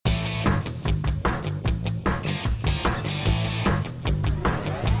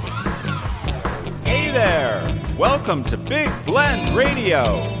Welcome to Big Blend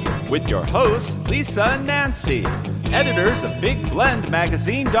Radio with your hosts, Lisa and Nancy, editors of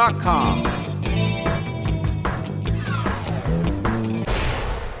BigBlendMagazine.com.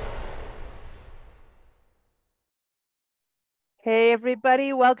 Hey,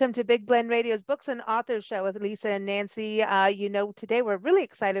 everybody. Welcome to Big Blend Radio's Books and Authors Show with Lisa and Nancy. Today we're really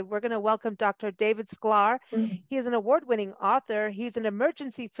excited. We're going to welcome Dr. David Sklar. He is an award-winning author. He's an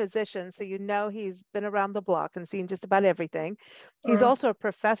emergency physician, so he's been around the block and seen just about everything. He's also a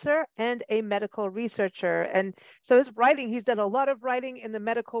professor and a medical researcher. And so his writing, he's done a lot of writing in the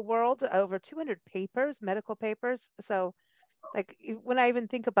medical world, over 200 papers, medical papers. So when I even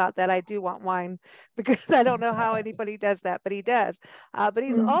think about that, I do want wine because I don't know how anybody does that, but he does. But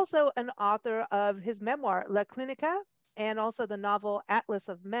he's also an author of his memoir, La Clinica, and also the novel Atlas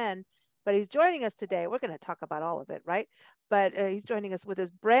of Men. But he's joining us today. We're going to talk about all of it, right? But he's joining us with his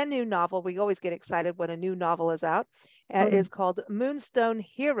brand new novel. We always get excited when a new novel is out. It is called Moonstone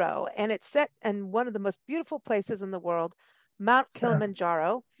Hero, and it's set in one of the most beautiful places in the world, Mount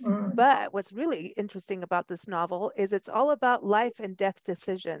Kilimanjaro. But what's really interesting about this novel is it's all about life and death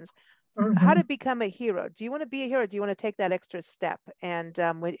decisions. How to become a hero. Do you want to be a hero? Do you want to take that extra step? And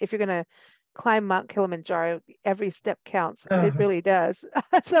if you're going to climb Mount Kilimanjaro, every step counts. It really does.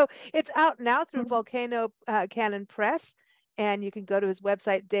 So it's out now through Volcano Cannon Press. And you can go to his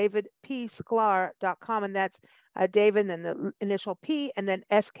website, davidpsklar.com. And that's David, and then the initial P, and then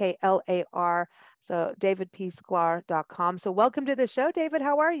SKLAR. So davidpsklar.com. So welcome to the show, David.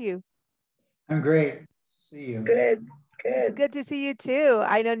 How are you? I'm great. See you. Good. It's good to see you too.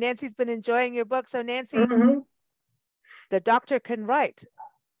 I know Nancy's been enjoying your book. So Nancy, the doctor can write.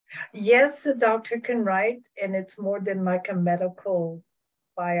 Yes, the doctor can write, and it's more than like a medical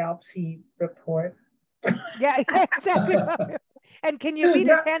biopsy report. Yeah, exactly. And can you read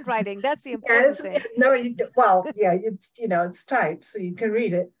his handwriting? That's the important thing. No, it's typed, so you can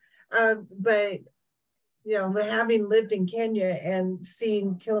read it. But having lived in Kenya and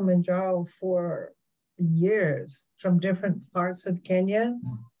seen Kilimanjaro for years from different parts of Kenya,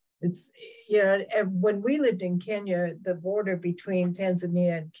 it's and when we lived in Kenya, the border between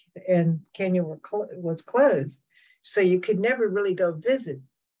Tanzania and Kenya was closed, so you could never really go visit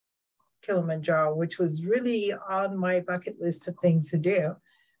Kilimanjaro, which was really on my bucket list of things to do,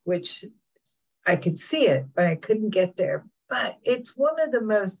 which I could see it, but I couldn't get there. But it's one of the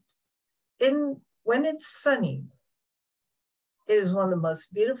most, when it's sunny, it is one of the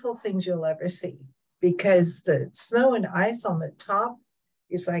most beautiful things you'll ever see, because the snow and ice on the top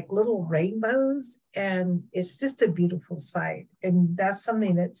is like little rainbows, and it's just a beautiful sight. And that's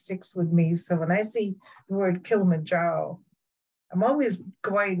something that sticks with me. So when I see the word Kilimanjaro, I'm always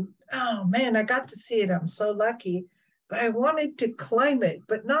going, oh man, I got to see it. I'm so lucky. But I wanted to climb it,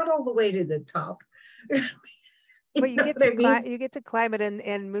 but not all the way to the top. But you get to climb it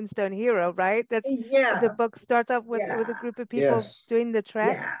in Moonstone Hero, right? The book starts off with a group of people doing the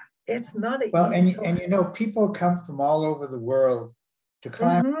trek. Yeah, it's not people come from all over the world to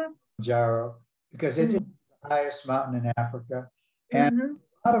climb Kilimanjaro because it's the highest mountain in Africa. And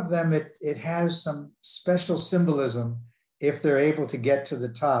a lot of them, it has some special symbolism if they're able to get to the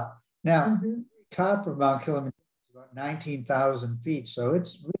top. Now, top of Mount Kilimanjaro is about 19,000 feet, so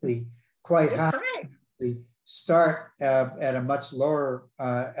it's really quite high. They start at a much lower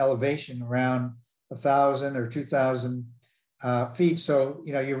elevation, around 1,000 or 2,000 feet. So,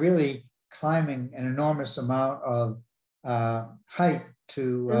 you're really climbing an enormous amount of height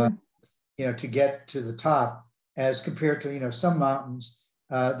to get to the top, as compared to, some mountains.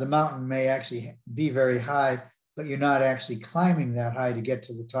 The mountain may actually be very high, but you're not actually climbing that high to get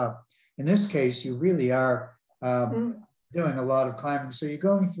to the top. In this case, you really are doing a lot of climbing. So you're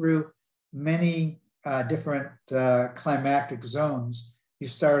going through many different climactic zones. You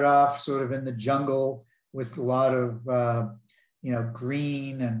start off sort of in the jungle with a lot of,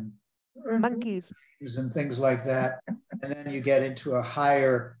 green and monkeys and things like that. And then you get into a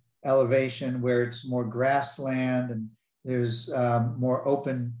higher elevation where it's more grassland and there's more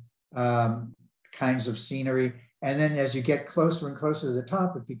open kinds of scenery. And then as you get closer and closer to the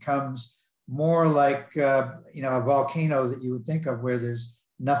top, it becomes more like, a volcano that you would think of, where there's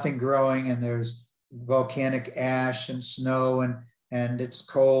nothing growing and there's volcanic ash and snow and it's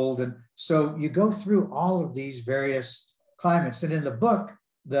cold. And so you go through all of these various climates. And in the book,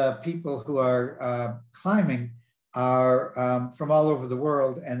 the people who are climbing are from all over the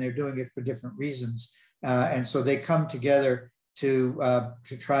world, and they're doing it for different reasons. And so they come together to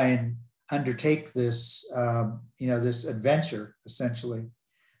try and undertake this, this adventure, essentially.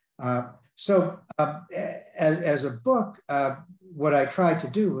 As a book, what I tried to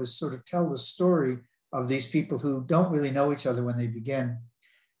do was sort of tell the story of these people who don't really know each other when they begin.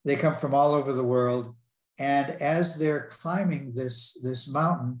 They come from all over the world. And as they're climbing this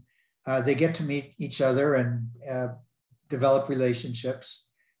mountain, they get to meet each other and develop relationships.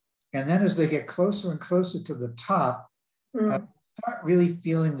 And then as they get closer and closer to the top, start really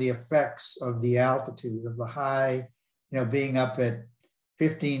feeling the effects of the altitude, of the high, being up at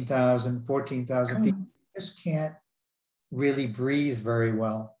 15,000, 14,000 feet. You just can't really breathe very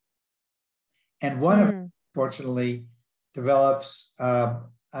well. And one of them, fortunately, develops a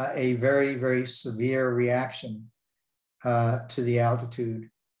very, very severe reaction to the altitude,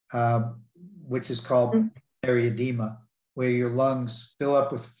 which is called pulmonary edema, where your lungs fill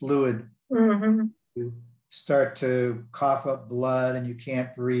up with fluid. You start to cough up blood and you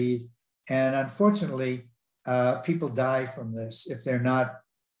can't breathe. And unfortunately, people die from this. If they're not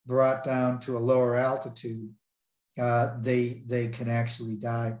brought down to a lower altitude, they can actually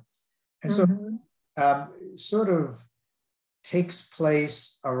die. And so sort of takes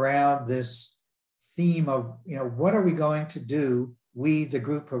place around this theme of, what are we going to do? We, the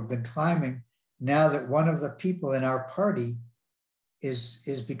group, have been climbing now that one of the people in our party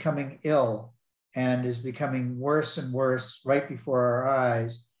is becoming ill and is becoming worse and worse right before our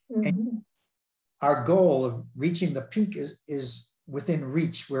eyes. And our goal of reaching the peak is within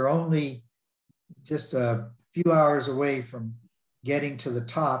reach. We're only just a few hours away from getting to the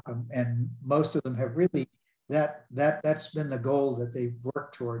top, and most of them have really, that's been the goal that they've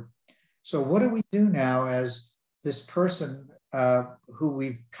worked toward. So what do we do now as this person who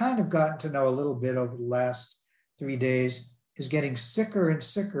we've kind of gotten to know a little bit over the last 3 days is getting sicker and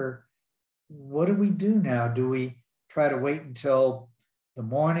sicker? What do we do now? Do we try to wait until the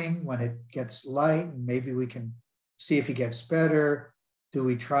morning when it gets light and maybe we can see if he gets better? Do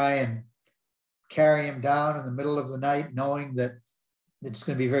we try and carry him down in the middle of the night, knowing that it's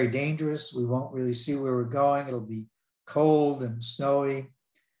going to be very dangerous? We won't really see where we're going. It'll be cold and snowy.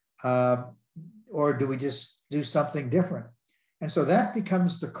 Or do we just do something different? And so that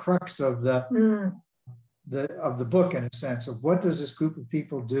becomes the crux of the book, in a sense, of what does this group of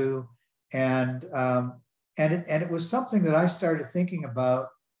people do? And it was something that I started thinking about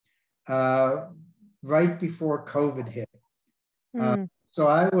right before COVID hit. So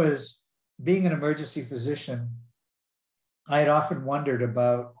I was, being an emergency physician, I had often wondered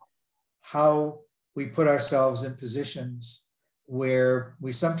about how we put ourselves in positions where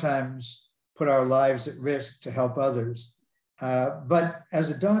we sometimes put our lives at risk to help others. But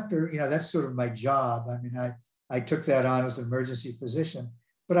as a doctor, that's sort of my job. I mean, I took that on as an emergency physician,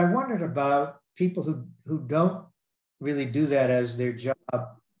 but I wondered about people who don't really do that as their job.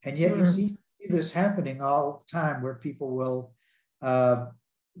 And yet you see this happening all the time, where people will,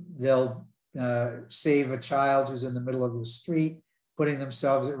 they'll save a child who's in the middle of the street, putting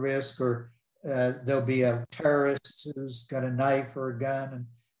themselves at risk, or there'll be a terrorist who's got a knife or a gun,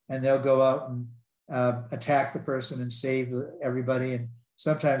 and they'll go out and attack the person and save everybody, and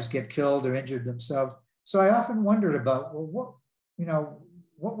sometimes get killed or injured themselves. So I often wondered about, well,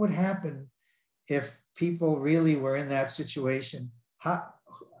 what would happen if people really were in that situation?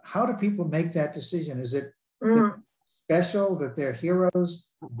 How do people make that decision? Is it special that they're heroes,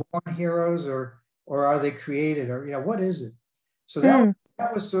 born heroes, or are they created, or what is it? So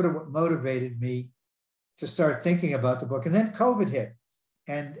that was sort of what motivated me to start thinking about the book. And then COVID hit,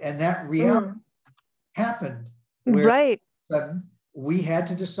 and that reality happened, where all of a sudden we had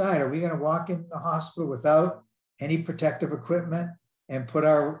to decide: are we going to walk in the hospital without any protective equipment and put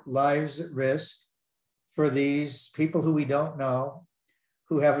our lives at risk for these people who we don't know,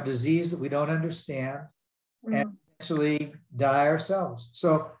 who have a disease that we don't understand, and actually die ourselves?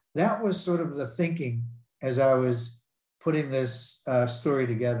 So that was sort of the thinking as I was putting this story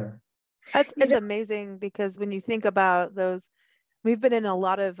together. It's amazing, because when you think about those, we've been in a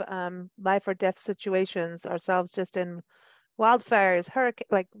lot of life or death situations ourselves, just in wildfires, hurricane,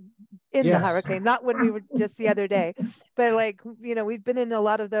 like in the hurricane, not when we were just the other day, but we've been in a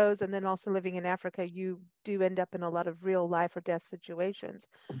lot of those. And then also living in Africa, you do end up in a lot of real life or death situations.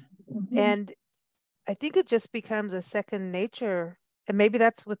 And I think it just becomes a second nature. And maybe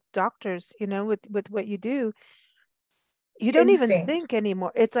that's with doctors, with what you do. You don't even think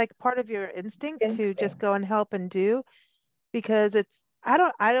anymore. It's like part of your instinct to just go and help and do, because it's,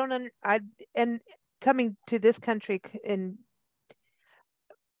 and coming to this country, in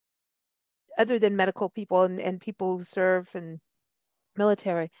other than medical people and people who serve in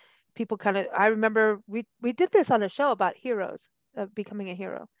military, people I remember we did this on a show about heroes, becoming a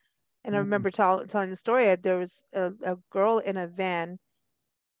hero. And I remember telling the story. There was a girl in a van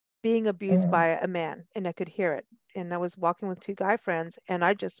being abused by a man, and I could hear it. And I was walking with two guy friends, and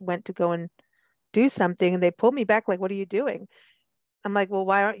I just went to go and do something, and they pull me back like, what are you doing? I'm like, well,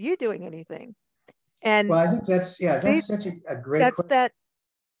 why aren't you doing anything? And well, I think that's such a great question.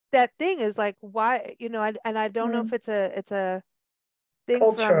 That thing is like, why, and I don't know if it's a thing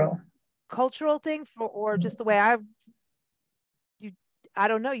cultural thing or just the way I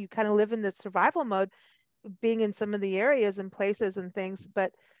don't know, you kind of live in the survival mode, being in some of the areas and places and things.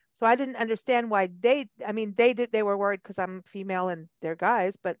 But so I didn't understand why they were worried because I'm female and they're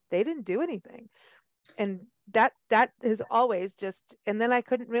guys, but they didn't do anything. And that is always just, and then I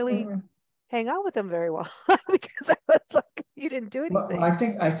couldn't really hang out with them very well because I was like, you didn't do anything. Well,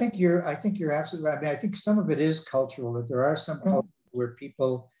 I think you're absolutely right. I mean, I think some of it is cultural, that there are some cultures where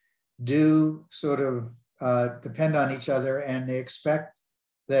people do sort of depend on each other, and they expect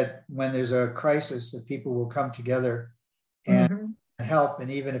that when there's a crisis that people will come together and help,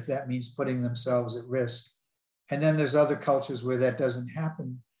 and even if that means putting themselves at risk. And then there's other cultures where that doesn't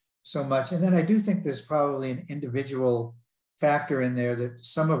happen so much. And then I do think there's probably an individual factor in there, that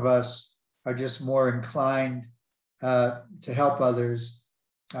some of us are just more inclined to help others.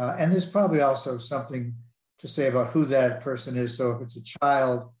 And there's probably also something to say about who that person is. So if it's a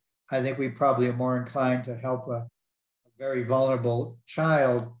child, I think we probably are more inclined to help a very vulnerable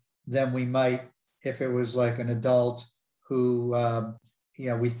child than we might if it was like an adult who,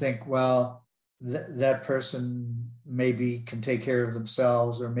 we think, well, that person maybe can take care of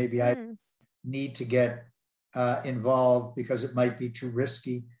themselves, or maybe I need to get involved because it might be too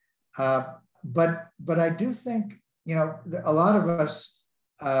risky. But I do think, a lot of us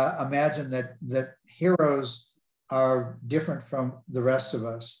imagine that heroes are different from the rest of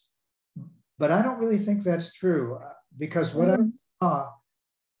us. But I don't really think that's true, because what I saw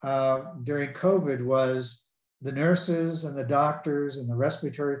during COVID was the nurses and the doctors and the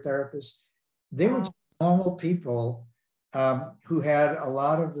respiratory therapists, they were normal people who had a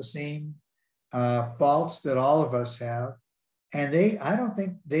lot of the same faults that all of us have. And I don't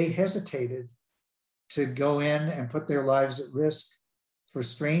think they hesitated to go in and put their lives at risk for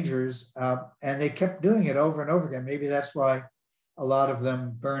strangers. And they kept doing it over and over again. Maybe that's why a lot of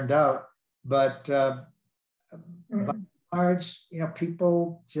them burned out. But by and large,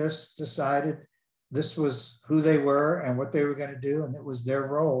 people just decided this was who they were and what they were going to do, and it was their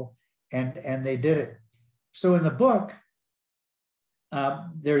role, and they did it. So in the book,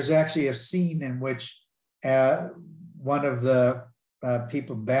 there's actually a scene in which one of the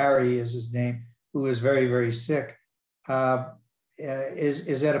people, Barry is his name, who is very, very sick,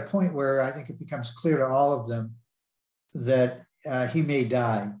 is at a point where I think it becomes clear to all of them that he may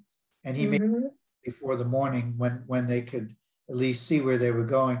die, and he may before the morning when they could at least see where they were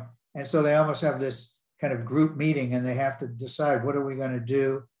going. And so they almost have this kind of group meeting, and they have to decide, what are we going to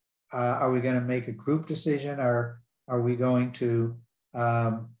do? Are we going to make a group decision, or are we going to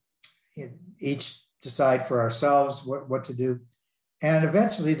each decide for ourselves what to do? And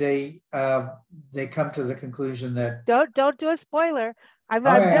eventually they come to the conclusion that don't do a spoiler. I'm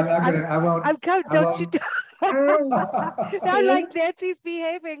not. Right, I won't. I'm coming. Don't you do? Not like Nancy's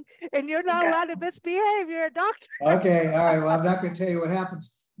behaving, and you're not allowed to misbehave. You're a doctor. Okay, all right. Well, I'm not going to tell you what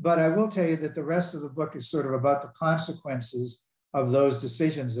happens, but I will tell you that the rest of the book is sort of about the consequences of those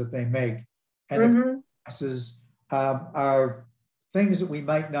decisions that they make, and the consequences are things that we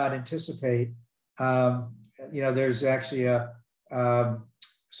might not anticipate. There's actually a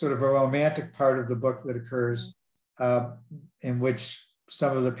sort of a romantic part of the book that occurs in which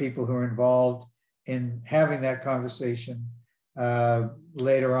some of the people who are involved in having that conversation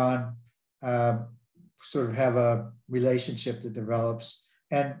later on sort of have a relationship that develops,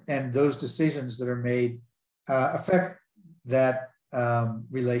 and those decisions that are made affect that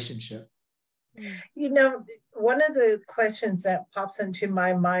relationship. One of the questions that pops into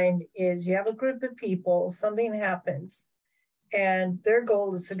my mind is, you have a group of people, something happens, and their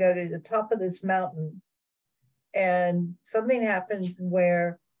goal is to go to the top of this mountain, and something happens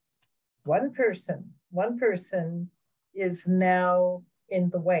where one person is now in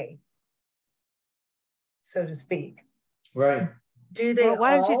the way, so to speak. Right. Do they? Well,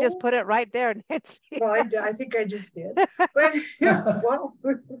 why don't you just put it right there, Nancy? Well, I think I just did. But well,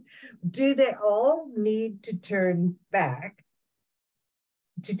 do they all need to turn back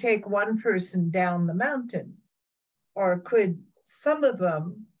to take one person down the mountain, or could some of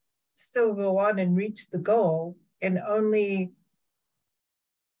them still go on and reach the goal, and only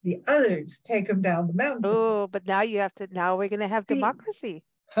the others take them down the mountain? Oh, but now we're going to have democracy.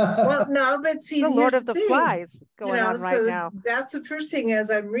 Well, no, but see, the Lord of the thing. Flies going on right so now. That's the first thing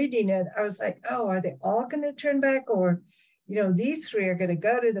as I'm reading it. I was like, oh, are they all going to turn back? Or, these three are going to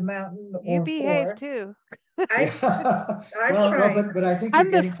go to the mountain. You or behave four. too. I try. But I think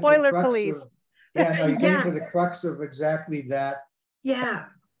I'm the spoiler police. Yeah, no, you came Yeah. to the crux of exactly that, Yeah.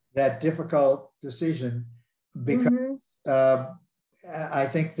 that difficult decision, because I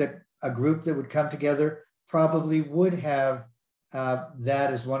think that a group that would come together probably would have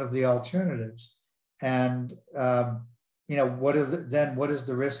that as one of the alternatives. And what is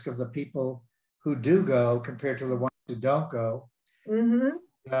the risk of the people who do go compared to the ones who don't go?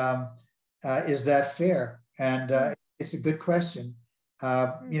 Is that fair? And it's a good question.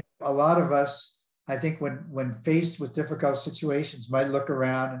 A lot of us, I think, when faced with difficult situations, might look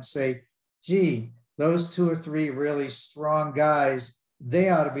around and say, gee, those 2 or 3 really strong guys, they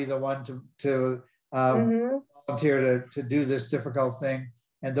ought to be the one to volunteer to do this difficult thing.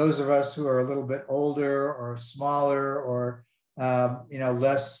 And those of us who are a little bit older or smaller or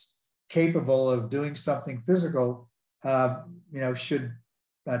less capable of doing something physical, should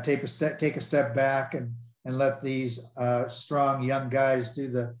take a step back and let these strong young guys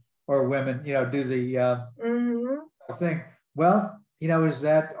or women, do the thing. Well, is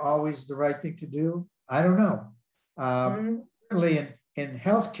that always the right thing to do? I don't know. Certainly in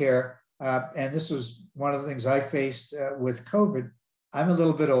healthcare, and this was one of the things I faced with COVID. I'm a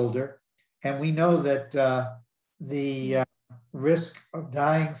little bit older, and we know that the risk of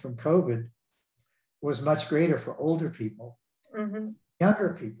dying from COVID was much greater for older people,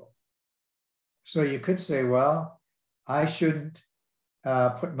 younger people. So you could say, well, I shouldn't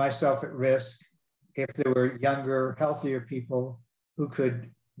put myself at risk if there were younger, healthier people who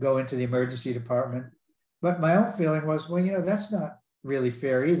could go into the emergency department. But my own feeling was, well, that's not really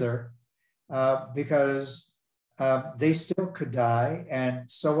fair either, because they still could die. And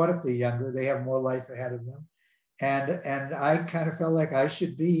so what if they're younger? They have more life ahead of them. And I kind of felt like I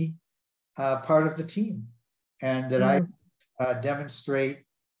should be part of the team, and that I demonstrate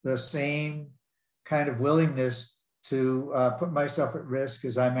the same kind of willingness to put myself at risk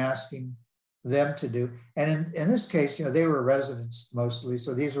as I'm asking them to do. And in this case, they were residents mostly.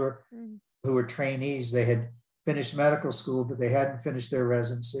 So these were who were trainees. They had finished medical school, but they hadn't finished their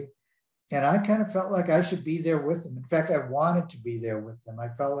residency. And I kind of felt like I should be there with them. In fact, I wanted to be there with them. I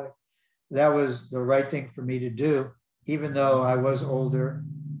felt like that was the right thing for me to do, even though I was older.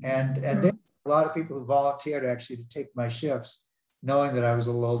 And then a lot of people who volunteered actually to take my shifts, knowing that I was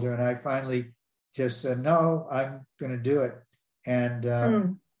a little older. And I finally just said, no, I'm going to do it. And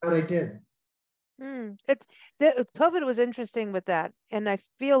what I did. COVID was interesting with that. And I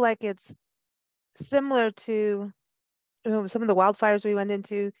feel like it's similar to some of the wildfires we went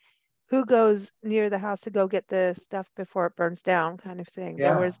into. Who goes near the house to go get the stuff before it burns down, kind of thing.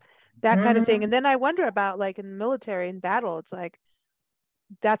 Yeah. There was that kind of thing. And then I wonder about, like, in the military, in battle, it's like,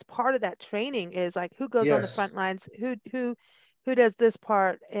 that's part of that training, is like, who goes on the front lines, who does this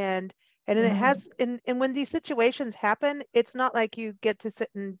part. And then it has, and when these situations happen, it's not like you get to sit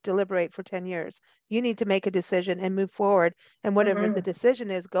and deliberate for 10 years. You need to make a decision and move forward. And whatever the decision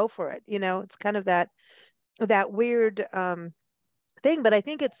is, go for it. It's kind of that weird thing. But I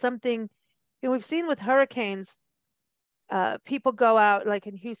think it's something, we've seen with hurricanes, people go out, like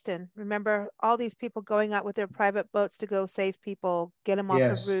in Houston, remember all these people going out with their private boats to go save people, get them off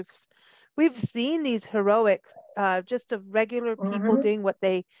of roofs. We've seen these heroic, just of regular people doing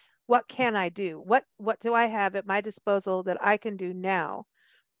what can I do? What do I have at my disposal that I can do now?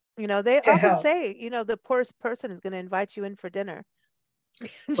 They often say, the poorest person is going to invite you in for dinner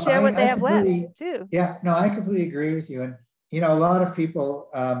and share what they have left too. Yeah, no, I completely agree with you. And, a lot of people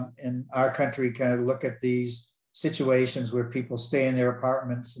in our country kind of look at these situations where people stay in their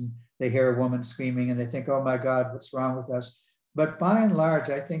apartments and they hear a woman screaming and they think, oh my God, what's wrong with us? But by and large,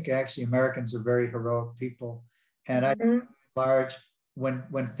 I think actually Americans are very heroic people. And I think by and large,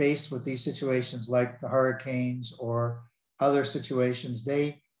 when faced with these situations like the hurricanes or other situations,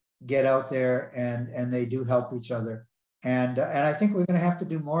 they get out there and they do help each other. And I think we're going to have to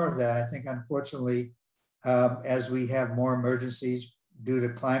do more of that. I think, unfortunately, as we have more emergencies due to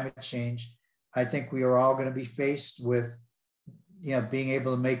climate change, I think we are all going to be faced with, being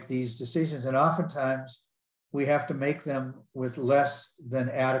able to make these decisions. And oftentimes we have to make them with less than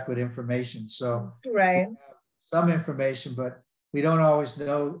adequate information. So we have some information, but we don't always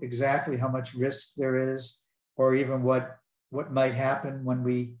know exactly how much risk there is, or even what might happen when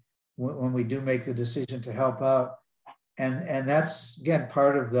we do make the decision to help out. And that's, again,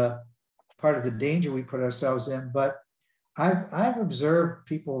 part of the danger we put ourselves in. But I've observed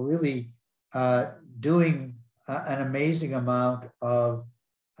people really doing an amazing amount of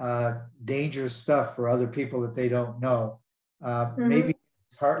dangerous stuff for other people that they don't know. Maybe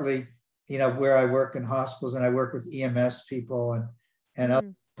partly, where I work in hospitals and I work with EMS people and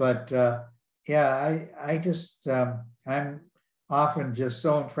others. But I just I'm often just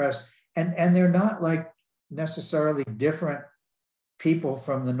so impressed. and they're not like necessarily different people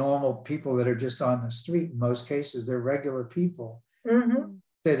from the normal people that are just on the street. In most cases, they're regular people.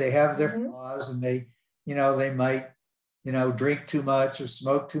 They have their flaws, and they might, drink too much or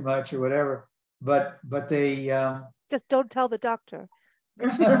smoke too much or whatever. But they just don't tell the doctor.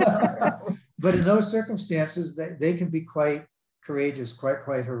 But in those circumstances, they can be quite courageous,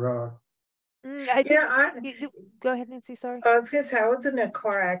 quite heroic. Go ahead, Nancy. Sorry. I was going to say, I was in a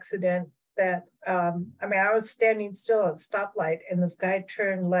car accident that, I was standing still at a stoplight, and this guy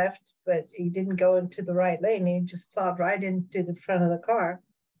turned left, but he didn't go into the right lane. He just plowed right into the front of the car.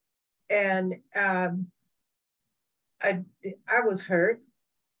 And I was hurt,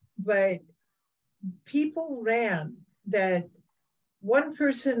 but people ran. That one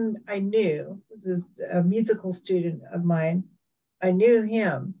person I knew, was a musical student of mine, I knew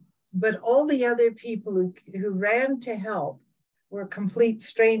him, but all the other people who ran to help were complete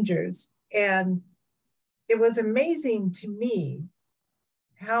strangers. And it was amazing to me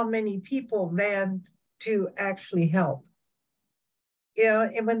how many people ran to actually help.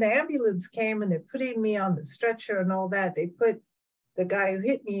 And when the ambulance came and they're putting me on the stretcher and all that, they put the guy who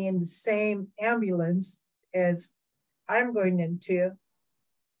hit me in the same ambulance as I'm going into.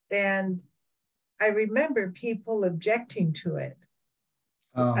 And I remember people objecting to it,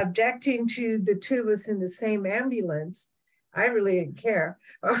 objecting to the two of us in the same ambulance. I really didn't care.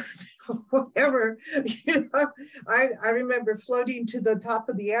 Whatever, I remember floating to the top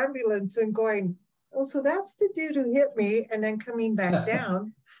of the ambulance and going, oh, so that's the dude who hit me, and then coming back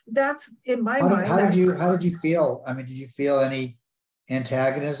down. That's in my mind. How did you feel? I mean, did you feel any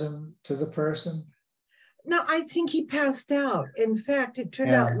antagonism to the person? No, I think he passed out. In fact, it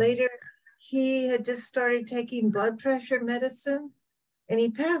turned out later he had just started taking blood pressure medicine, and he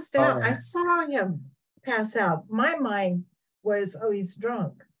passed out. I saw him pass out. My mind was, oh, he's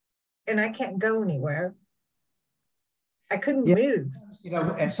drunk, and I can't go anywhere. I couldn't move.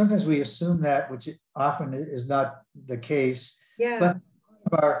 And sometimes we assume that, which often is not the case. Yeah.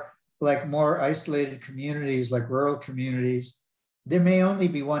 But our like more isolated communities, like rural communities, there may only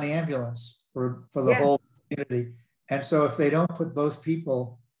be one ambulance for the whole community. And so if they don't put both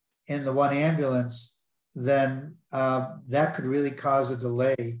people in the one ambulance, then that could really cause a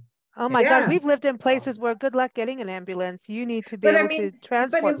delay. Oh my God, we've lived in places where good luck getting an ambulance. You need to be able to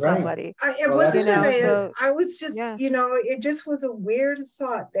transport somebody. I was just, it just was a weird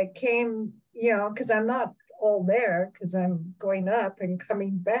thought that came, because I'm not all there, because I'm going up and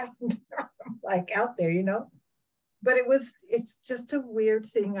coming back, like out there, But it's just a weird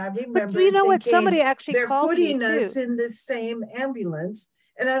thing. I remember. But what? Somebody actually called me too. They're putting us in the same ambulance,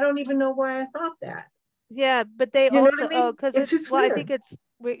 and I don't even know why I thought that. Yeah, but they also, because it's just weird. I think it's,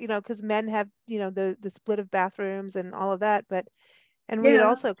 because men have, the split of bathrooms and all of that. And we had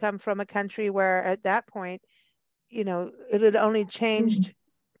also come from a country where at that point, it had only changed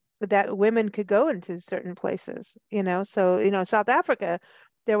that women could go into certain places, So, South Africa,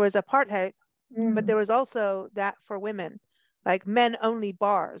 there was apartheid, but there was also that for women, like men only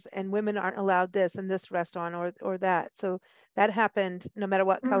bars, and women aren't allowed this in this restaurant or that. So that happened no matter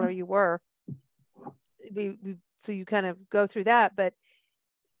what color you were. So you kind of go through that, but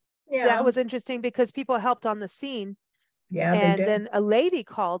that was interesting because people helped on the scene. Yeah, and then a lady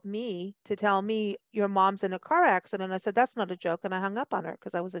called me to tell me your mom's in a car accident. I said, that's not a joke. And I hung up on her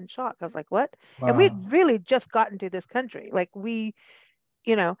because I was in shock. I was like, what? Wow. And we'd really just gotten to this country. Like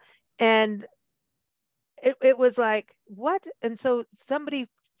and it was like, what? And so somebody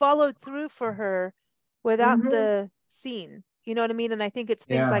followed through for her without the scene. You know what I mean? And I think it's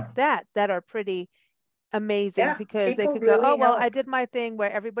things like that are pretty amazing because they could really go, well, I did my thing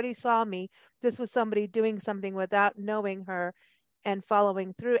where everybody saw me. This was somebody doing something without knowing her and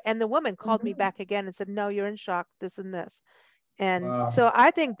following through. And the woman called me back again and said, no, you're in shock, this and this. And so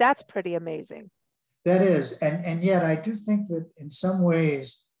I think that's pretty amazing. That is. And yet I do think that in some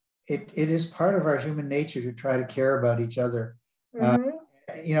ways it is part of our human nature to try to care about each other.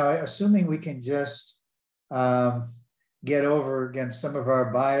 Assuming we can just get over against some of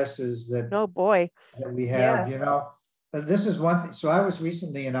our biases that that we have. This is one thing. So I was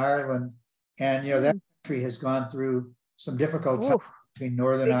recently in Ireland, and that country has gone through some difficult times between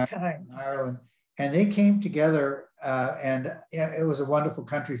Northern Ireland and Ireland, and they came together, and it was a wonderful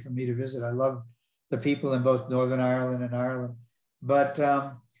country for me to visit. I loved the people in both Northern Ireland and Ireland, but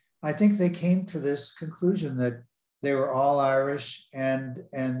I think they came to this conclusion that they were all Irish, and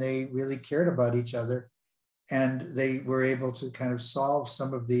they really cared about each other. And they were able to kind of solve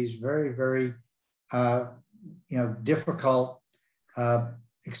some of these very, very, difficult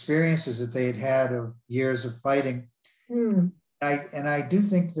experiences that they had of years of fighting. I do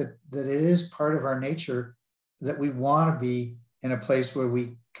think that it is part of our nature that we want to be in a place where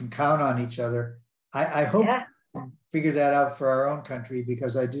we can count on each other. I hope we can figure that out for our own country,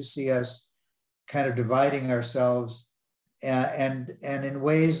 because I do see us kind of dividing ourselves and in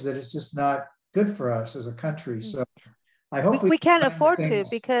ways that it's just not good for us as a country. So I hope we can't afford to,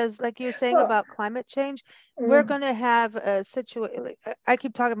 because like you're saying about climate change, we're going to have a situation. I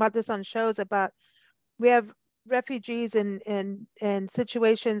keep talking about this on shows about, we have refugees in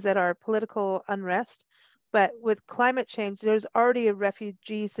situations that are political unrest, but with climate change, there's already a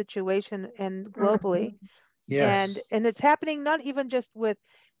refugee situation and globally. Yes. And it's happening not even just with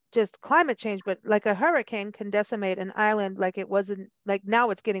just climate change, but like a hurricane can decimate an island like it wasn't, like now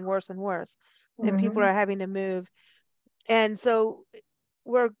it's getting worse and worse, and people are having to move. And so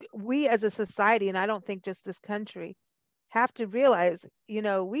we as a society, and I don't think just this country, have to realize,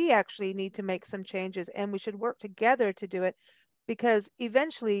 we actually need to make some changes, and we should work together to do it, because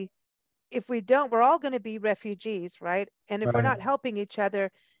eventually, if we don't, we're all going to be refugees, right? And if we're not helping each other,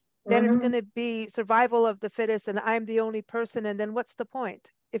 then it's going to be survival of the fittest, and I'm the only person, and then what's the point?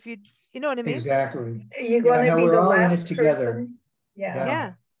 If you know what I mean? Exactly. You're going to be we're the all last in it together. person.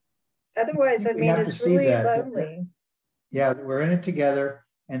 Yeah. Otherwise, I mean, it's really lonely. We're in it together,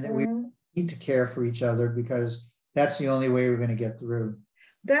 and that we need to care for each other, because that's the only way we're going to get through.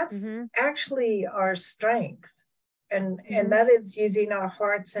 That's actually our strength. And that is using our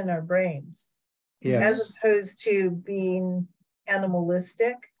hearts and our brains, as opposed to being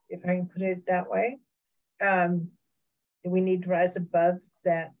animalistic, if I can put it that way. We need to rise above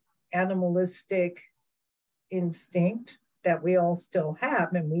that animalistic instinct that we all still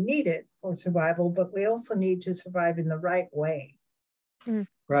have, and we need it for survival, but we also need to survive in the right way.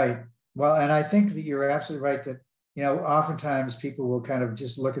 Right. Well, and I think that you're absolutely right that, oftentimes people will kind of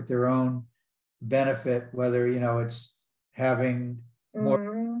just look at their own benefit, whether, it's having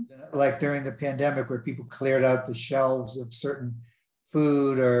more, like during the pandemic where people cleared out the shelves of certain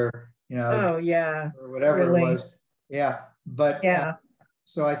food or, or whatever it was. Yeah. But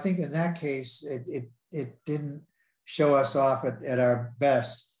so I think in that case, it didn't show us off at our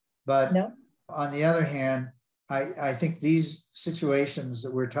best. But on the other hand, I think these situations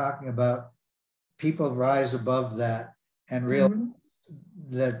that we're talking about, people rise above that and realize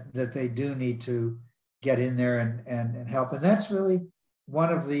that they do need to get in there and help. And that's really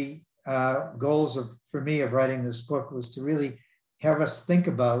one of the goals for me of writing this book, was to really have us think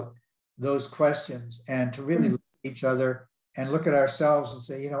about those questions and to really look at each other and look at ourselves and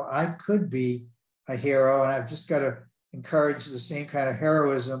say, I could be a hero, and I've just got to encourage the same kind of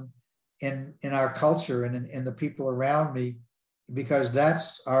heroism in our culture and in the people around me, because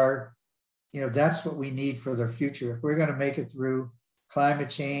that's that's what we need for the future. If we're going to make it through climate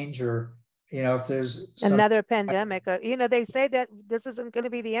change, or if there's another pandemic, they say that this isn't going to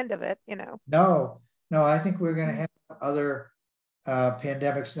be the end of it. No, I think we're going to have other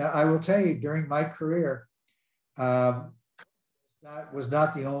pandemics. Now, I will tell you, during my career, that was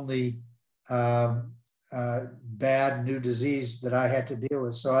not the only bad new disease that I had to deal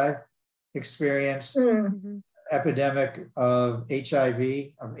with. So I've experienced epidemic of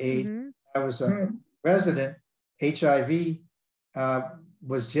HIV, of AIDS. I was a resident. HIV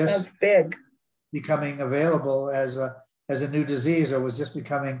was just becoming available as a new disease, or was just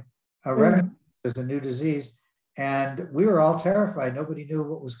becoming recognized as a new disease. And we were all terrified. Nobody knew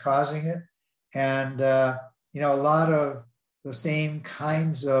what was causing it. And, a lot of the same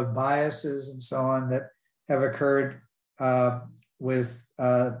kinds of biases and so on that have occurred with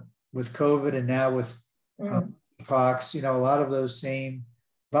COVID, and now with pox, a lot of those same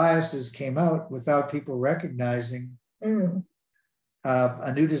biases came out without people recognizing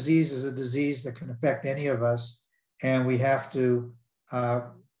a new disease is a disease that can affect any of us. And we have to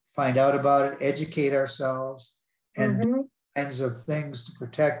find out about it, educate ourselves, and do kinds of things to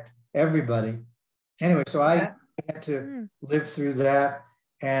protect everybody. Anyway, so I had to live through that.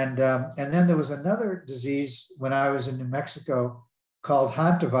 And then there was another disease when I was in New Mexico called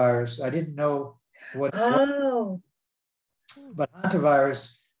hantavirus. I didn't know what it was, but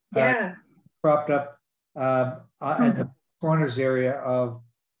hantavirus cropped up in the corners area of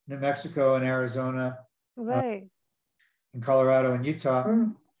New Mexico and Arizona, right, in Colorado and Utah.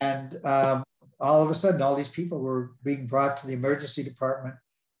 And all of a sudden, all these people were being brought to the emergency department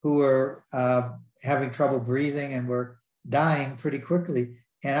who were having trouble breathing and were dying pretty quickly.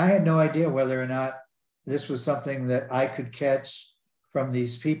 And I had no idea whether or not this was something that I could catch from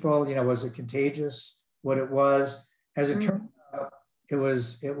these people. Was it contagious? What it was? As it turned out, it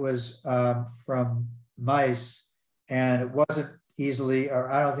was from mice, and it wasn't easily,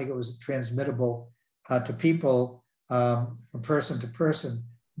 or I don't think it was transmittable to people. from person to person,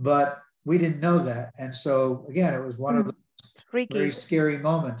 but we didn't know that. And so again, it was one of the very scary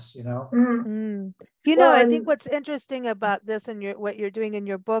moments, you know. You know, I think what's interesting about this and what you're doing in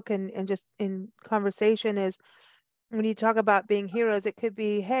your book and just in conversation is when you talk about being heroes, it could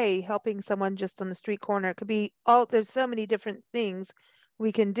be, hey, helping someone just on the street corner. It could be there's so many different things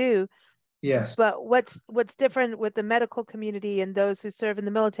we can do. Yes. But what's different with the medical community and those who serve in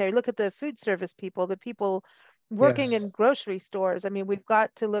the military? Look at the food service people, the people working in grocery stores. I mean, we've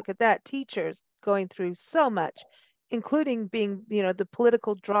got to look at that. Teachers going through so much, including being, you know, the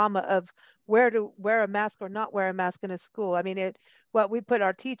political drama of where to wear a mask or not wear a mask in a school. I mean, what we put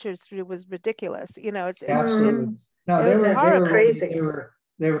our teachers through was ridiculous. You know, it's absolutely. No, they were crazy.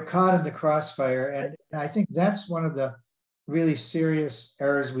 They were caught in the crossfire, and I think that's one of the really serious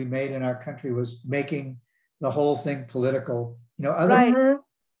errors we made in our country, was making the whole thing political. You know,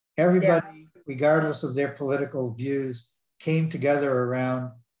 everybody, regardless of their political views, came together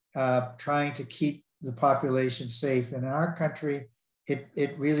around trying to keep the population safe. And in our country,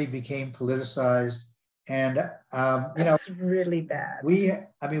 it really became politicized. And that's really bad. We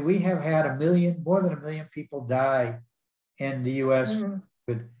have had more than 1 million people die in the U.S.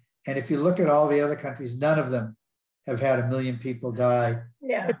 And if you look at all the other countries, none of them have had 1 million people die.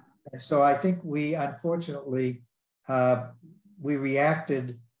 Yeah. And so I think we, unfortunately, we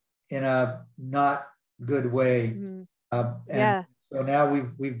reacted in a not good way. So now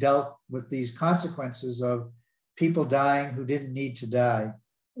we've dealt with these consequences of people dying who didn't need to die.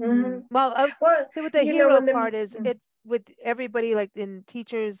 Well, so with the hero part is it's with everybody, like in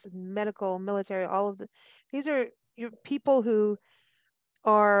teachers, medical, military, all of these are your people who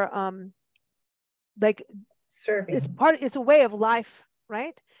are like serving. It's a way of life,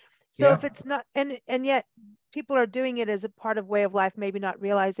 right? So if it's not, and yet people are doing it as a part of way of life, maybe not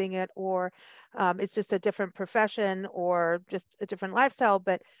realizing it, or it's just a different profession or just a different lifestyle.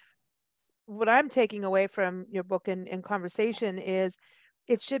 But what I'm taking away from your book and conversation is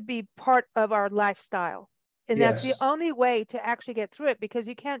it should be part of our lifestyle. And that's the only way to actually get through it, because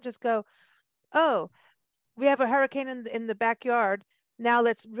you can't just go, oh, we have a hurricane in the backyard. Now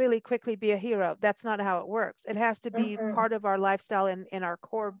let's really quickly be a hero. That's not how it works. It has to be part of our lifestyle and in our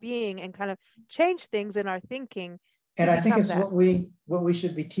core being, and kind of change things in our thinking. And I think it's what we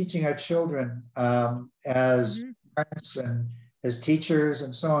should be teaching our children as parents and as teachers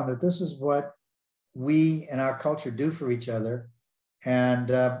and so on, that this is what we in our culture do for each other. And,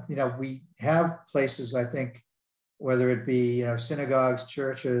 you know, we have places, I think, whether it be, you know, synagogues,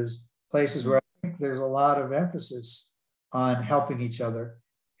 churches, places where I think there's a lot of emphasis on helping each other.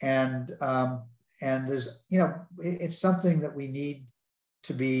 And there's, you know, it's something that we need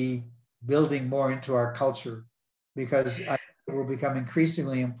to be building more into our culture, because I think it will become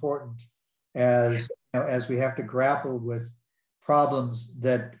increasingly important as, you know, as we have to grapple with problems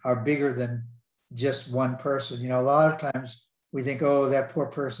that are bigger than just one person. You know, a lot of times we think, oh, that poor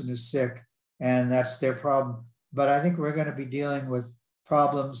person is sick and that's their problem. But I think we're going to be dealing with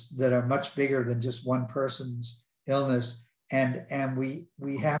problems that are much bigger than just one person's illness. And we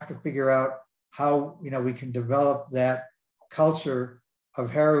have to figure out how, you know, we can develop that culture of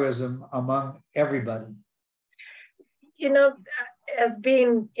heroism among everybody. You know, as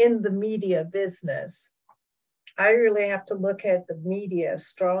being in the media business, I really have to look at the media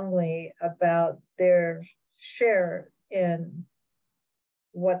strongly about their share in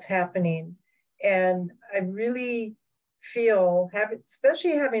what's happening. And I really feel,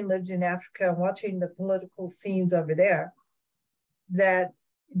 especially having lived in Africa and watching the political scenes over there, that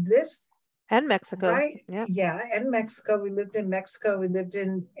this... And Mexico. Right? Yeah, and Mexico. We lived in Mexico. We lived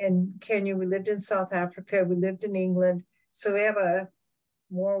in Kenya. We lived in South Africa. We lived in England. So we have a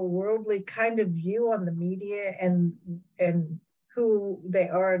more worldly kind of view on the media and who they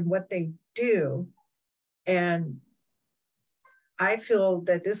are and what they do. And I feel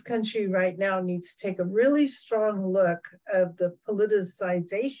that this country right now needs to take a really strong look of the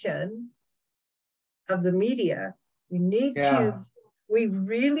politicization of the media. We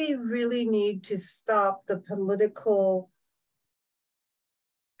really, really need to stop the political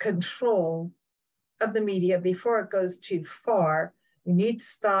control of the media before it goes too far. We need to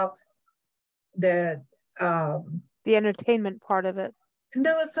stop the entertainment part of it.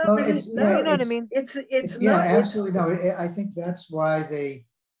 No, it's not really. You know what I mean? It's yeah, not, absolutely. No, I think that's why they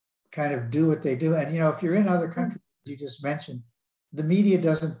kind of do what they do. And, you know, if you're in other countries, you just mentioned, the media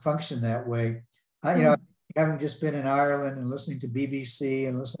doesn't function that way. You know, having just been in Ireland and listening to BBC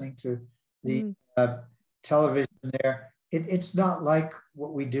and listening to the television there, it's not like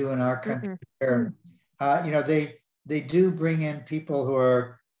what we do in our country here. You know, they do bring in people who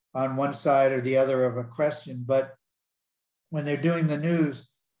are on one side or the other of a question, but when they're doing the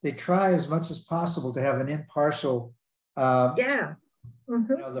news, they try as much as possible to have an impartial, the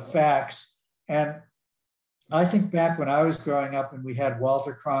facts. And I think back when I was growing up and we had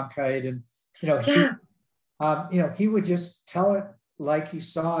Walter Cronkite, and he would just tell it like he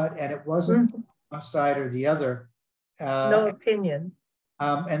saw it, and it wasn't one side or the other. No opinion.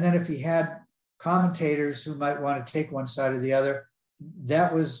 And then if he had commentators who might want to take one side or the other,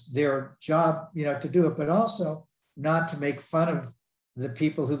 that was their job, to do it, but also not to make fun of the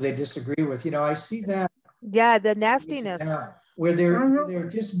people who they disagree with. I see that. Yeah, the nastiness. Where they're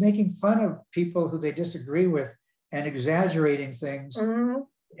just making fun of people who they disagree with and exaggerating things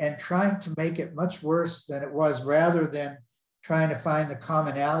and trying to make it much worse than it was, rather than trying to find the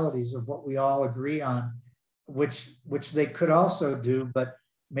commonalities of what we all agree on, which they could also do, but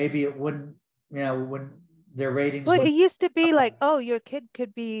maybe it wouldn't, when their ratings. Well, it used to be like, oh, your kid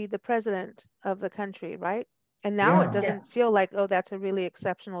could be the president of the country, right? And now it doesn't feel like, oh, that's a really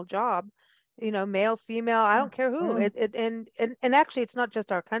exceptional job. Male, female, I don't care who. And actually, it's not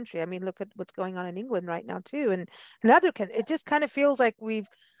just our country. I mean, look at what's going on in England right now too, and other countries. It just kind of feels like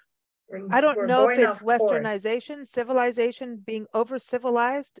I don't know if it's westernization, civilization being over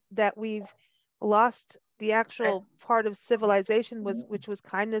civilized, that we've lost the actual part of civilization, which was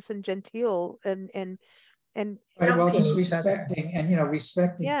kindness and genteel and right, well, just respecting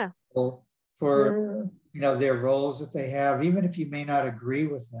people for their roles that they have, even if you may not agree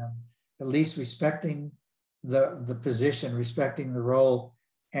with them, at least respecting the position, respecting the role.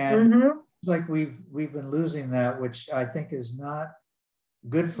 And like we've been losing that, which I think is not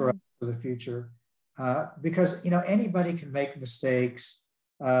good for us for the future, because anybody can make mistakes.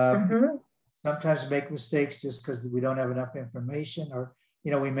 Sometimes make mistakes just because we don't have enough information, or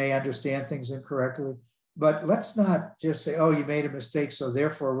we may understand things incorrectly. But let's not just say, oh, you made a mistake, so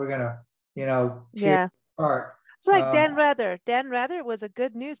therefore we're gonna tear apart. It's like Dan Rather. Dan Rather was a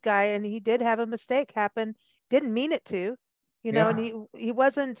good news guy, and he did have a mistake happen. Didn't mean it to, and he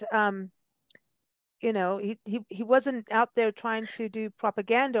wasn't, he wasn't out there trying to do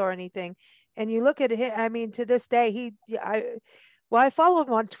propaganda or anything. And you look at him. I mean, to this day, I follow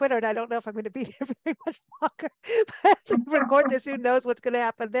him on Twitter, and I don't know if I'm going to be there very much longer. But as we record this, who knows what's going to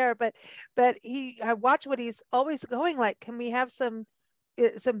happen there? But I watch what he's always going like. Can we have some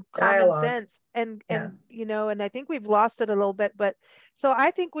common sense and I think we've lost it a little bit, but so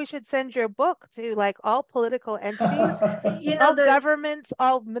I think we should send your book to like all political entities, all governments,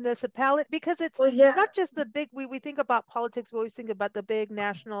 all municipalities, because it's not just the big, we think about politics, we always think about the big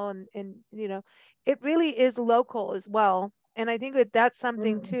national and it really is local as well. And I think that's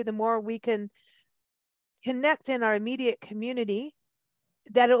something too, the more we can connect in our immediate community,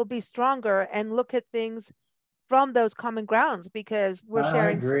 that it will be stronger and look at things from those common grounds, because we're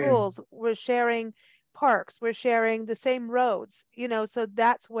sharing schools, we're sharing parks, we're sharing the same roads, so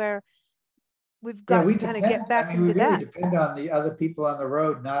that's where we've got to kind of get back into that. We really depend on the other people on the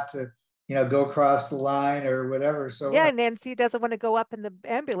road not to, go across the line or whatever. So Nancy doesn't want to go up in the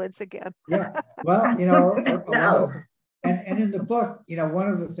ambulance again. Well, a lot of, and in the book, one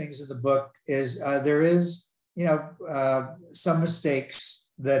of the things in the book is there is, some mistakes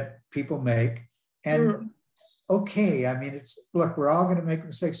that people make, and okay. I mean, look, we're all going to make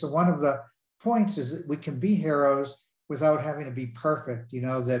mistakes. So one of the points is that we can be heroes without having to be perfect.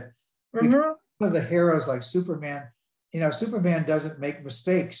 That one of the heroes like Superman, Superman doesn't make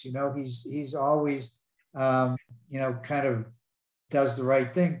mistakes. He's always, kind of does the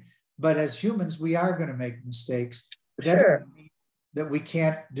right thing. But as humans, we are going to make mistakes. But that doesn't mean that we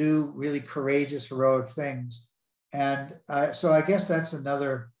can't do really courageous, heroic things. And so I guess that's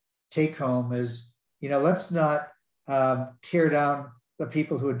another take home is, let's not tear down the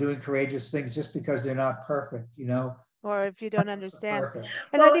people who are doing courageous things just because they're not perfect, or if you don't understand.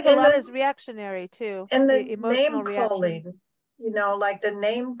 And I think a lot is reactionary too. And the name calling, like the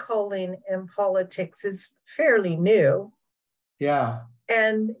name calling in politics is fairly new. Yeah.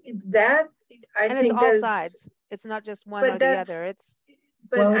 And that, I think it's all sides. It's not just one or the other. It's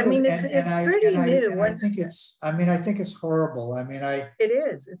pretty new. I think it's horrible. It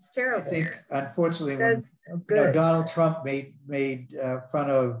is. It's terrible. I think, unfortunately, when Donald Trump made fun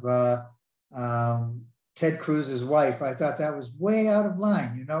of Ted Cruz's wife, I thought that was way out of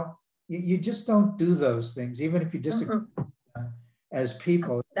line. You just don't do those things, even if you disagree as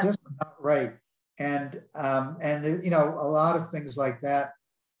people. It's just not right. And a lot of things like that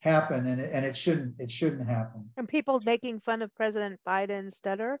happen, and it shouldn't happen. And people making fun of President Biden's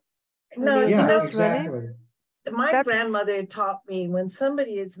stutter. No, exactly. My grandmother taught me, when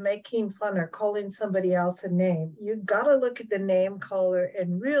somebody is making fun or calling somebody else a name, you got to look at the name caller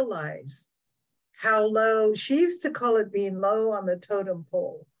and realize how low, she used to call it being low on the totem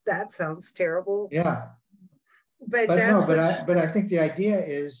pole. That sounds terrible. Yeah. But But that's no, but I think the idea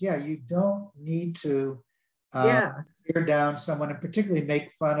is, yeah, you don't need to yeah. tear down someone, and particularly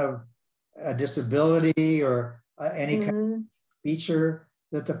make fun of a disability or any kind of feature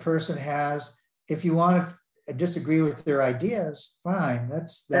that the person has. If you want to disagree with their ideas, fine.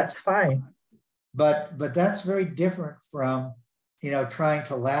 That's fine. But that's very different from, you know, trying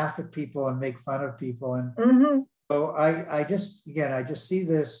to laugh at people and make fun of people. And so I just see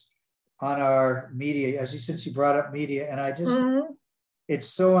this on our media, as you, since you brought up media, and I just, it's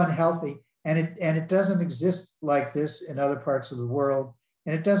so unhealthy, and it doesn't exist like this in other parts of the world,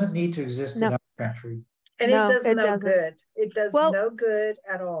 and it doesn't need to exist in our country. And it does no good. It does no good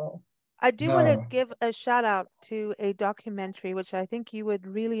at all. I do want to give a shout out to a documentary, which I think you would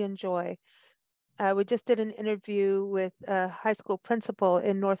really enjoy. We just did an interview with a high school principal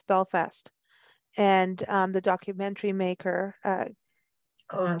in North Belfast, and the documentary maker,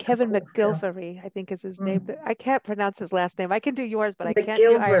 Kevin McGilvery, I think is his name. I can't pronounce his last name. I can do yours, but I can't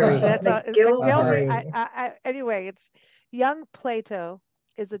do Irish. That's McGilvery. Anyway, it's Young Plato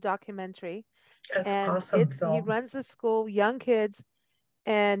is a documentary. That's and awesome. He runs the school, young kids,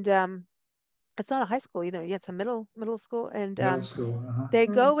 and it's not a high school either. Yeah, it's a middle school, and they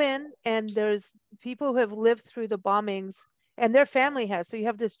go in, and there's people who have lived through the bombings, and their family has. So you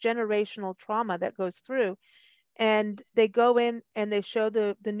have this generational trauma that goes through. And they go in and they show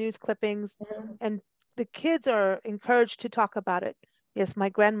the news clippings, and the kids are encouraged to talk about it. Yes, my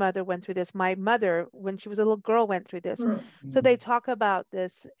grandmother went through this. My mother, when she was a little girl, went through this. So they talk about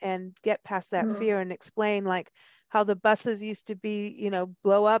this and get past that fear and explain, like, how the buses used to be, you know,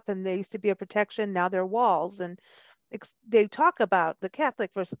 blow up, and they used to be a protection. Now they're walls. And they talk about the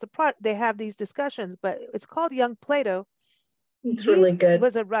Catholic versus the they have these discussions, but it's called Young Plato. It's really good. He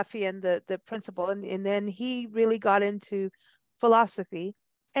was a ruffian, the principal, and then he really got into philosophy.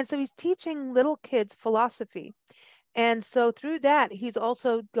 And so he's teaching little kids philosophy. And so through that, he's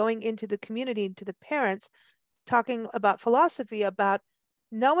also going into the community, to the parents, talking about philosophy, about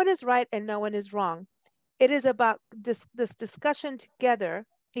no one is right and no one is wrong. It is about this discussion together.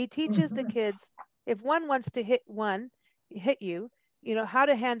 He teaches the kids, if one wants to hit you, you know, how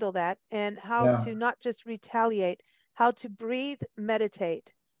to handle that, and how to not just retaliate, how to breathe,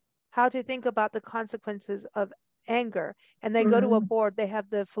 meditate, how to think about the consequences of anger. And they go to a board. They have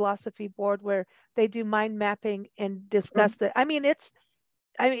the philosophy board where they do mind mapping and discuss that. It's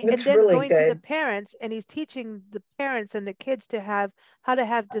and then really going good to the parents, and he's teaching the parents and the kids to have how to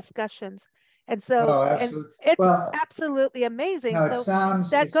have discussions. And so and it's absolutely amazing. No, so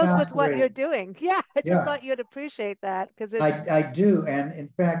that goes with what you're doing. Yeah, I just thought you'd appreciate that, because I do. And in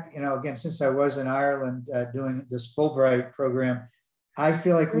fact, you know, again, since I was in Ireland doing this Fulbright program, I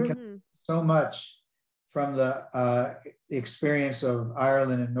feel like we can so much from the experience of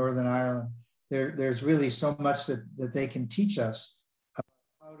Ireland and Northern Ireland. There's really so much that they can teach us about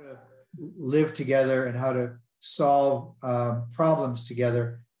how to live together and how to solve problems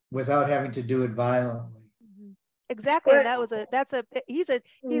together without having to do it violently. Exactly. And he's a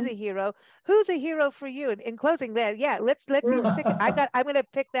hero. Who's a hero for you? In closing, there, let's each pick. I'm going to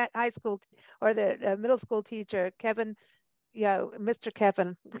pick that high school or the middle school teacher, Kevin. Mr.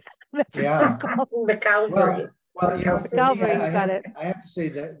 Kevin. McGilvery. Well, you know, for me, I have to say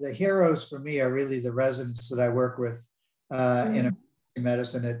that the heroes for me are really the residents that I work with in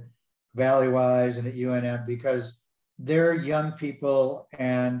medicine at Valleywise and at UNM, because they're young people,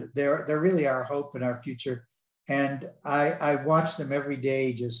 and they're really our hope and our future. And I watch them every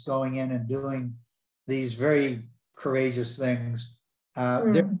day, just going in and doing these very courageous things.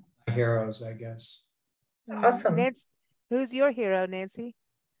 They're my heroes, I guess. Awesome. Nancy, who's your hero, Nancy?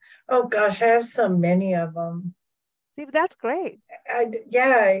 Oh gosh, I have so many of them. See, but that's great.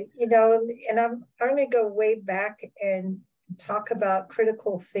 You know, and I'm going to go way back and talk about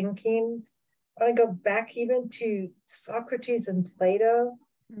critical thinking. I want to go back even to Socrates and Plato.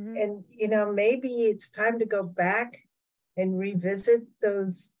 And, you know, maybe it's time to go back and revisit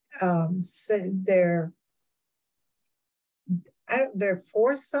those, their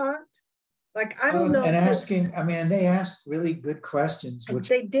forethought. Like, I don't know. And asking, they asked really good questions. Which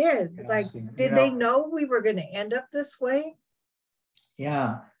they did. Like, did they know we were going to end up this way?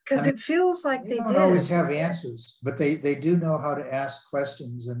 Yeah. Because it feels like they don't always have answers, but they do know how to ask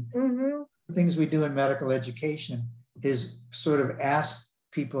questions. And the things we do in medical education is sort of ask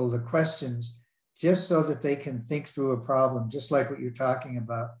people the questions just so that they can think through a problem, just like what you're talking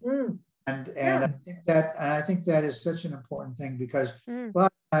about. And I think that is such an important thing, because a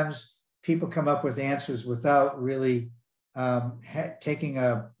lot of times people come up with answers without really taking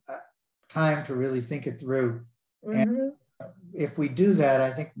a time to really think it through. Mm-hmm. And if we do that, I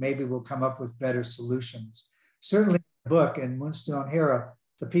think maybe we'll come up with better solutions. Certainly in the book in Moonstone Hero,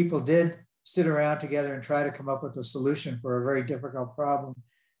 the people did sit around together and try to come up with a solution for a very difficult problem.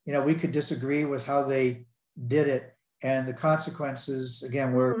 You know, we could disagree with how they did it, and the consequences,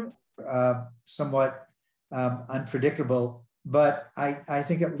 again, were somewhat unpredictable. But I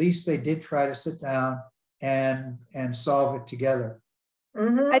think at least they did try to sit down and solve it together.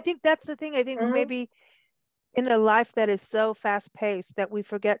 I think that's the thing. I think maybe in a life that is so fast paced that we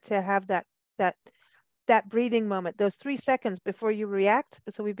forget to have that breathing moment, those 3 seconds before you react.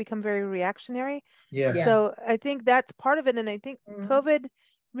 So we become very reactionary. Yes. Yeah. So I think that's part of it. And I think COVID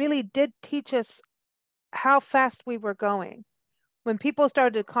really did teach us how fast we were going. When people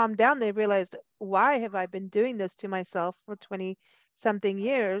started to calm down, they realized, why have I been doing this to myself for 20 something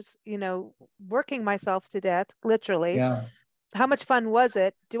years, you know, working myself to death, literally. Yeah. How much fun was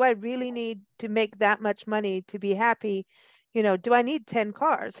it? Do I really need to make that much money to be happy? You know, do I need 10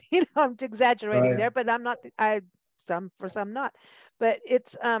 cars? You know, I'm exaggerating there, but I'm not, for some not, but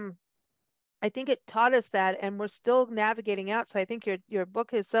it's, I think it taught us that, and we're still navigating out. So I think your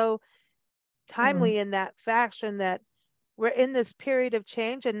book is so timely in that fashion that we're in this period of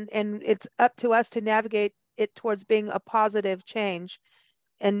change, and it's up to us to navigate it towards being a positive change.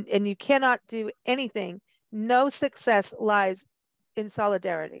 And you cannot do anything. No success lies in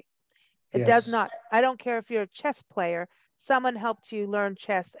solidarity. It does not. I don't care if you're a chess player. Someone helped you learn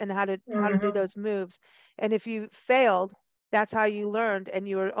chess and how to do those moves. And if you failed, that's how you learned, and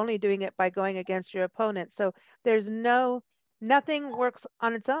you were only doing it by going against your opponent. So there's nothing works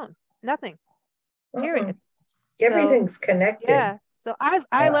on its own. Nothing. Period. Everything's connected. Yeah. So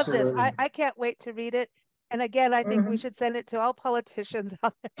I love this. I can't wait to read it. And again, I think we should send it to all politicians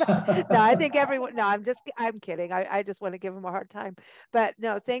out there. No, I think everyone, no, I'm kidding. I just want to give them a hard time. But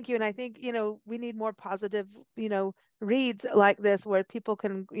no, thank you. And I think, you know, we need more positive, you know, reads like this where people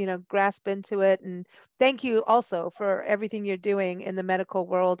can, you know, grasp into it. And thank you also for everything you're doing in the medical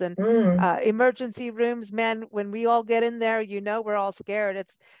world and emergency rooms. Man, when we all get in there, you know, we're all scared.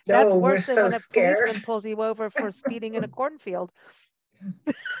 That's worse than when a policeman pulls you over for speeding in a cornfield.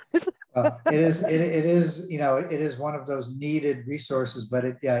 It is, you know, it is one of those needed resources, but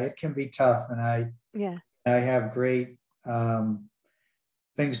it can be tough. And I have great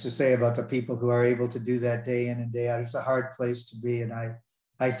things to say about the people who are able to do that day in and day out. It's a hard place to be. And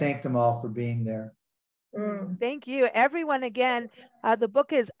I thank them all for being there. Thank you, everyone. Again, the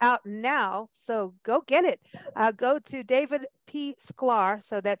book is out now, so go get it. Go to David P. Sklar.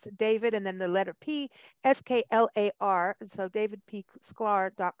 So that's David and then the letter P, Sklar. So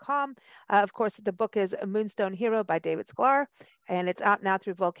davidpsklar.com. Of course, the book is Moonstone Hero by David Sklar, and it's out now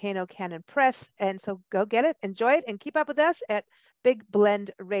through Volcano Cannon Press. And so go get it, enjoy it, and keep up with us at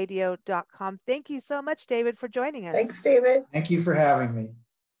bigblendradio.com. Thank you so much, David, for joining us. Thanks, David. Thank you for having me.